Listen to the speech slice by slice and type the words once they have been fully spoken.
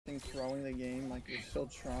fucking throwing the game like you're still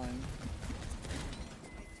trying.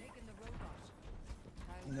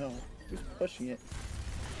 No, who's pushing it?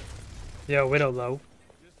 Yo, Widow low.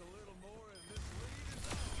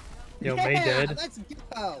 Yo, yeah, May dead. Let's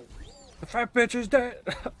go. The fat bitch is dead.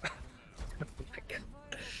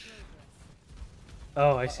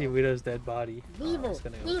 Oh, I see Widow's dead body. Leave her. I'm just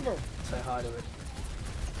gonna Leave her. say hi to it.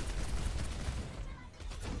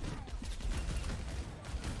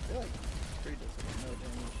 I feel like Tree does no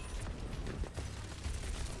damage.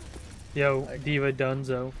 Yo, Diva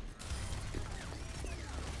Dunzo.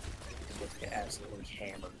 Get absolutely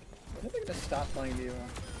hammered. When are they gonna stop playing Diva?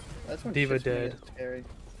 That's when Diva shit's gonna dead. get scary.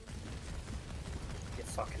 Get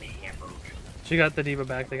fucking hammered. She got the Diva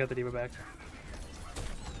back. They got the Diva back.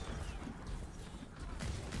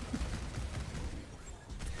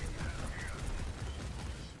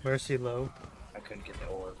 Mercy low. I couldn't get the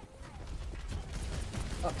orb.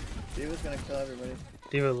 Oh, Diva's gonna kill everybody.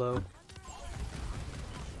 Diva low.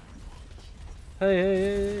 Hey, hey,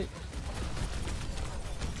 hey, hey.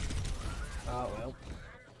 Oh, well.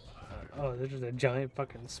 Oh, there's just a giant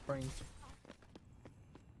fucking spring.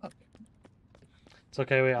 It's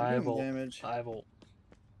okay, wait, I will. Damage. I will.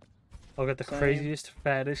 I'll get the Same. craziest,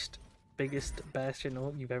 fattest, biggest bastion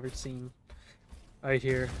ult you've ever seen. Right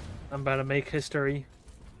here. I'm about to make history.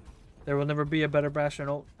 There will never be a better bastion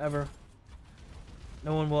ult, ever.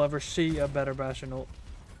 No one will ever see a better bastion ult,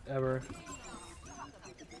 ever.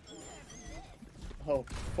 Oh,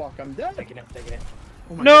 fuck, I'm dead. Taking it, taking it.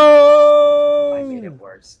 Oh my No! I made it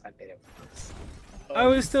worse. I made it worse. I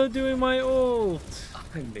was still doing my ult.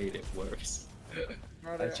 I made it worse.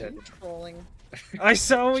 God. I Are tried you trolling? I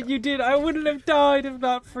saw what you did. I wouldn't have died if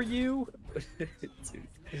not for you. Dude,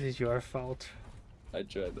 This is your fault. I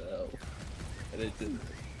tried to help. And it didn't.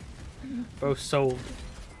 Bro, sold.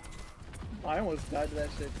 I almost died to that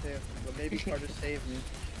shit too, but maybe Carter saved me.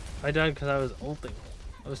 I died because I was ulting.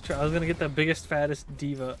 I was gonna get the biggest, fattest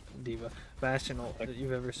diva bastion ult that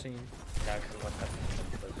you've ever seen. Yeah, I couldn't let that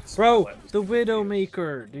Bro, the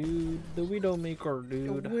Widowmaker, dude. The Widowmaker,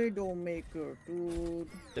 dude. The Widowmaker, dude.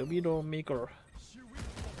 The Widowmaker.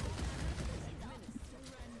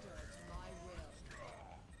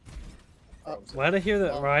 Why'd I hear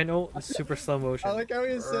that Rhino in super slow motion? I like how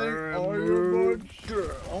he was saying, "Are you not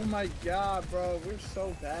sure?" Oh my god, bro, we're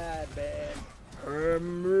so bad, man.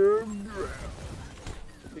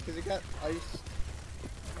 Because it got ice.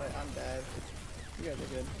 Wait, I'm bad. You guys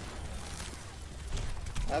are good.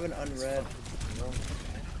 I have an unread.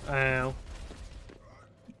 Ow.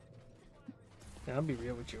 Yeah, I'll be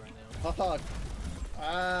real with you right now. Fuck.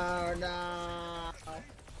 Oh no. I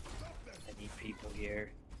need people here.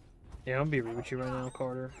 Yeah, I'll be real with you right now,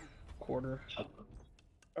 Carter. Quarter.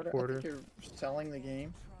 Carter, I Quarter. think you're selling the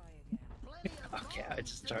game. Okay, I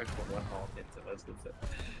just charged for one hole into us. That's it.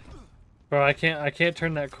 Bro, I can't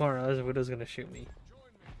turn that corner. Otherwise, Widow's gonna shoot me.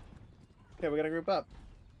 Okay, we gotta group up.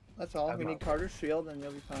 That's all. I'm We need up. Carter's shield and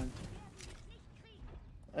you'll be fine.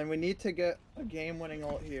 And we need to get a game-winning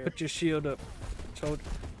ult here. Put your shield up. Okay,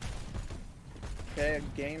 a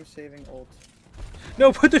game-saving ult.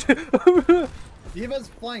 No, put the. Diva's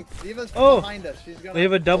flanked. Diva's Oh! behind us. She's gonna. We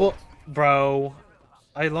have a double. ult. Bro,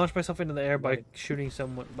 I launched myself into the air by shooting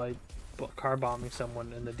someone, by car bombing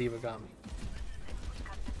someone, and the Diva got me.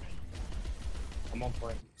 I'm on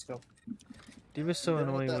point. Let's go. Diva's so Done with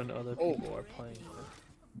annoying that. when other Oh. people are playing her.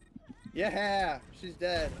 Yeah, she's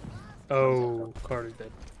dead. Oh, Carter's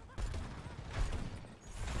dead.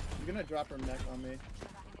 She's gonna drop her mech on me.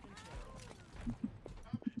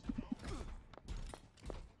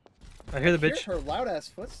 I hear the bitch. Hear her loud-ass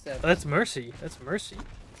footsteps. Oh, that's Mercy. That's Mercy.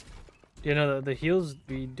 You know, the heels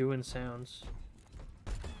be doing sounds.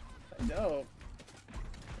 I know.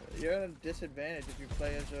 You're at a disadvantage if you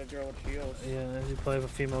play as a girl with shields. Yeah, as you play with a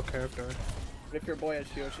female character. But if your boy has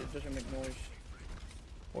shields, it doesn't make noise.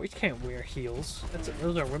 Well, you can't wear heels.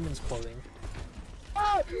 Those are women's clothing.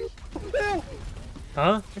 Ah! No!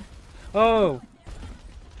 Huh? Oh!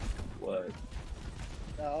 What?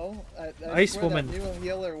 No. I Ice swear woman. That new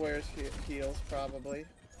healer wears heels, probably.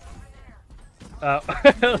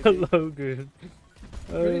 Hello, good.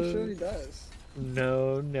 Pretty sure he does.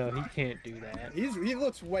 No, he can't do that. He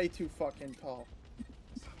looks way too fucking tall.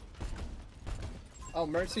 Oh,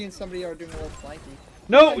 Mercy and somebody are doing a little flanky.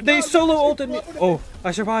 No, Oh my they God, solo she ulted me. floated. Oh,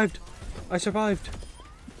 I survived. I survived.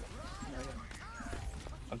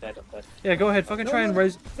 I'm dead. I'm dead. Yeah, go ahead. Fucking try and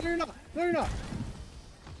res. No, you're not. No, you're not.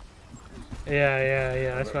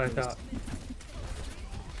 Yeah. That's what I thought.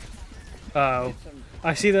 Oh, Get some-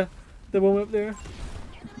 I see the one up there.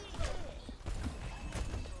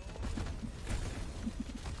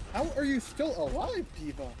 How are you still alive,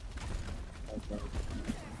 Diva?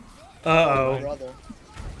 Uh-oh. Brother.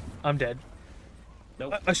 I'm dead.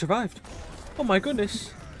 Nope. I survived. Oh my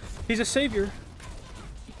goodness. He's a savior.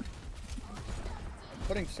 I'm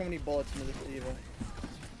putting so many bullets into this diva.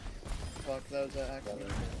 Fuck, that was an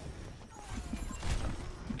accident.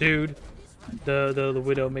 Dude. The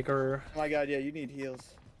Widowmaker. Oh my god, yeah, you need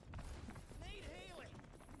heals.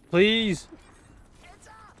 Please.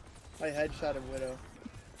 I headshot a Widow.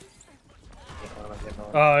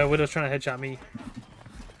 Oh, Widow's trying to headshot me.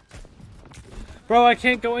 Bro, I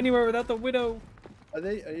can't go anywhere without the Widow. Are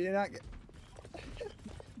you not...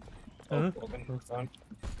 Huh?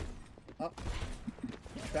 Oh.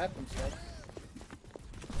 Trapped himself.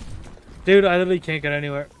 Dude, I literally can't get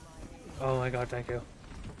anywhere. Oh my god, thank you.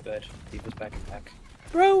 Good. Diva's back and back.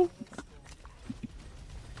 Bro!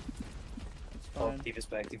 Oh, Fine. Diva's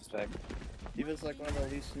back. Diva's back. Diva's like one of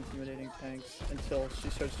the least intimidating tanks until she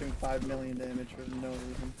starts doing 5 million damage for no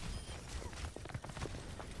reason.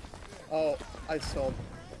 Oh, I still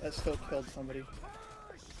killed somebody.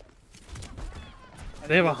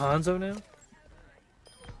 They have a Hanzo now?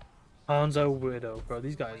 Hanzo Widow, bro.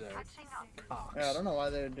 These guys are cocks. Yeah, I don't know why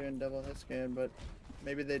they're doing double hit scan, but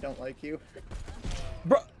maybe they don't like you.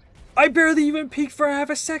 Bro, I barely even peeked for half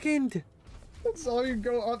a second. I saw you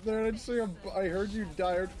go up there and I just saw I heard you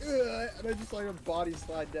die, and I just saw your body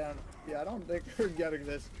slide down. Yeah, I don't think we're getting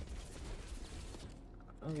this.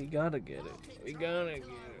 Oh, we gotta get it. We gotta get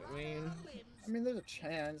it, man. I mean, there's a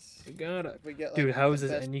chance. We gotta. If we get, like, Dude, how the is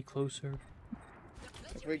this best- any closer?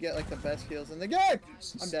 If we get like the best heals in the game,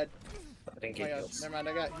 I'm dead. I didn't Oh my get god, heals. never mind.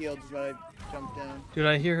 I got healed, but I jumped down. Dude,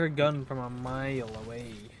 I hear her gun from a mile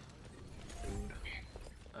away. Dude.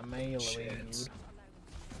 A mile away, Shit. dude.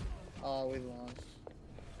 Oh, we lost.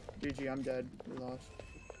 GG, I'm dead. We lost.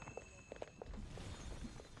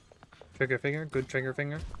 Trigger finger, good trigger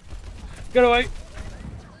finger. Get away!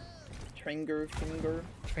 Trigger finger.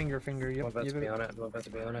 Trigger finger, I'm yep. about to give be it. on it. I'm about to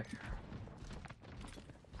be on it.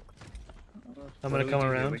 I'm What gonna do we come do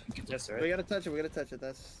here? around. We can contest it, We right? gotta touch it. We gotta touch it.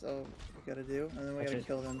 That's all we gotta do, and then we gotta Okay.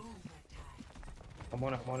 kill them. I'm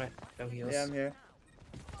on it. I'm on it. No heals. Yeah, I'm here.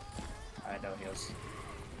 Alright, no heals.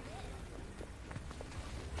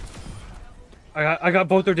 I got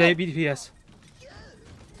both their day BTPS.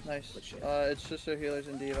 Nice. Good shit. It's just our healers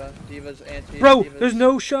and Diva. Diva's anti. Bro, Diva's... there's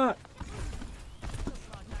no shot.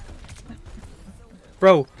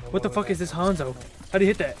 Bro, what the fuck is this Hanzo? How'd he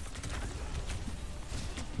hit that?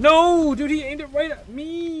 No, dude, he aimed it right at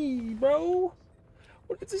me, bro.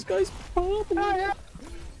 What is this guy's problem?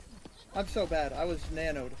 I'm so bad. I was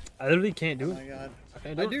nanoed. I literally can't do Oh my it. god. I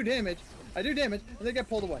can't I do it. do damage. I do damage, and they get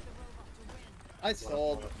pulled away. I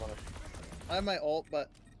sold. I'm on it. I have my ult, but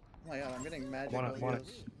oh my god, I'm getting magical I'm on it.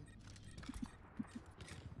 heals.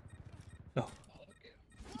 No.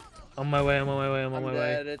 On my way, I'm on my way, I'm on I'm my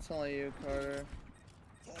dead. way. It's only you, Carter.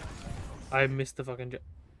 I missed the fucking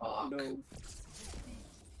Oh, No.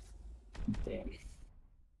 damn.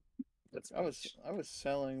 That's I was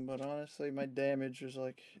selling, but honestly, my damage was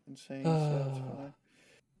like insane. So it's fine.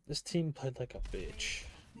 This team played like a bitch.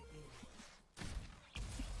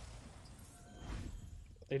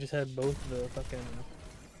 They just had both the fucking...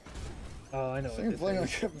 Oh, I know This what thing this playing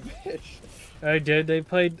is. like a bitch. I did. They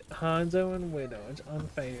played Hanzo and Widow. It's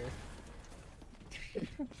unfair.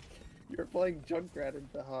 You're playing Junkrat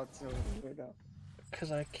into hot zone right now.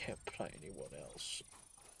 Because I can't play anyone else.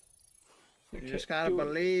 I You can't just gotta do it.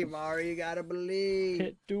 believe, Mario. You gotta believe.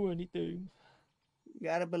 Can't do anything. You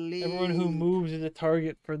gotta believe. Everyone who moves is a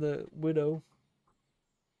target for the Widow.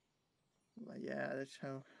 Well, yeah, that's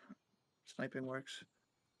how sniping works.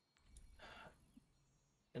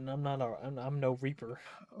 And I'm not a... I'm no Reaper.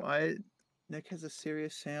 Why? Nick has a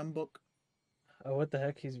serious Sam book. Oh, what the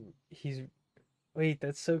heck? He's... Wait,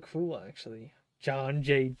 that's so cool, actually. John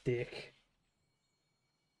J. Dick.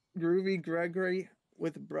 Groovy Gregory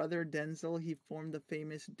with brother Denzel, he formed the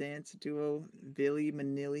famous dance duo Billy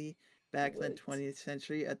Manilli back in the 20th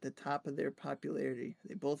century at the top of their popularity.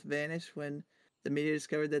 They both vanished when the media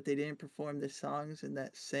discovered that they didn't perform the songs and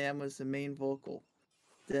that Sam was the main vocal.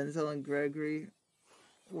 Denzel and Gregory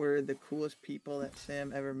were the coolest people that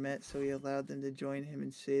Sam ever met, so he allowed them to join him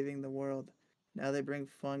in saving the world. Now they bring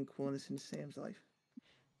fun, coolness into Sam's life.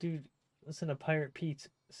 Dude, listen to Pirate Pete.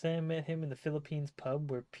 Sam met him in the Philippines pub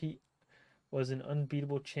where Pete was an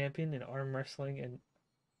unbeatable champion in arm wrestling and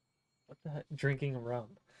what the heck? Drinking rum.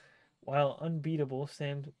 While unbeatable,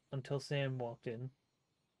 until Sam walked in.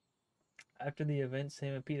 After the event,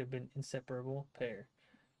 Sam and Pete have been inseparable pair.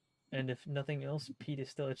 And if nothing else, Pete is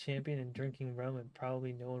still a champion in drinking rum and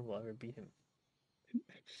probably no one will ever beat him.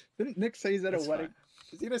 Didn't Nick say he's at That's a wedding? fine.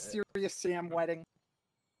 Is he at a serious Sam wedding?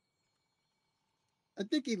 I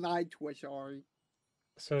think he lied to us, Ari.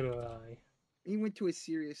 So do I. He went to a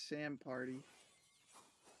Serious Sam party.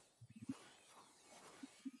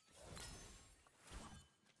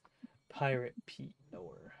 Pirate Pete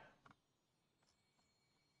Nowhere.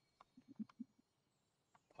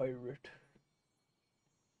 Pirate.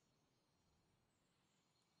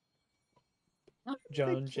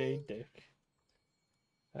 John J. Dick.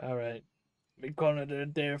 Alright. We calling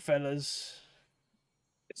it there, fellas.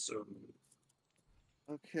 So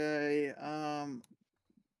Okay. Oh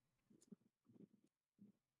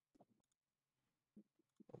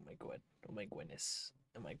my god. Oh my goodness.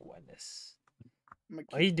 Oh my goodness. I'm gonna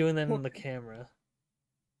Why are keep you doing that in the Hook. camera?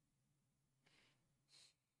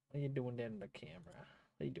 Why are you doing that in the camera?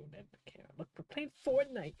 Why are you doing that in the camera? Look, we're playing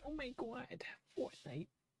Fortnite. Oh my god. Fortnite.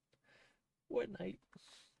 Fortnite.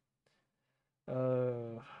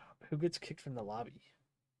 Who gets kicked from the lobby?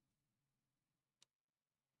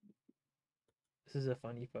 This is a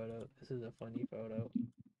funny photo. This is a funny photo.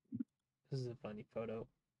 This is a funny photo.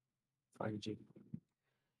 5G.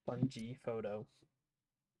 Funny G photo.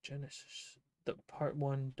 Genesis. The part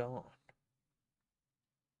 1 Dawn.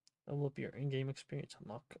 Level up your in-game experience.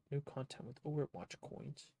 Unlock new content with Overwatch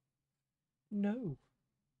coins. No.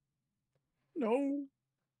 No.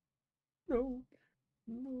 No.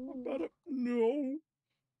 I'm No. about to. No.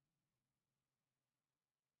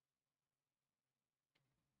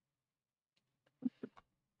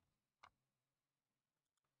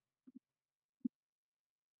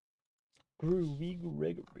 Groovy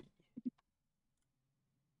Gregory.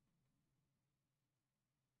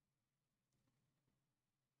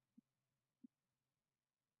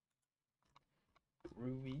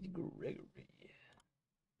 Groovy Gregory.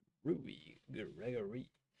 Groovy Gregory.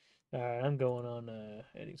 Alright, I'm going on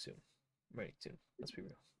editing soon. I'm writing soon. Let's be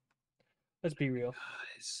real. Let's be real.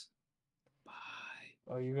 Guys.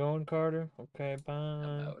 Bye. Are you going, Carter? Okay, I'm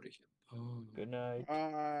bye. out of here. Oh. Good night.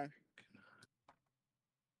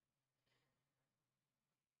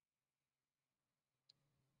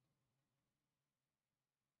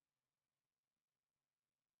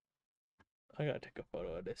 I gotta take a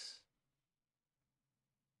photo of this.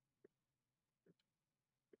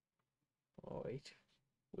 Oh, wait.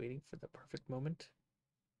 Waiting for the perfect moment.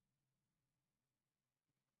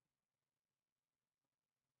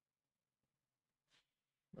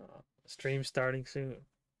 Stream starting soon.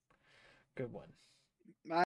 Good one.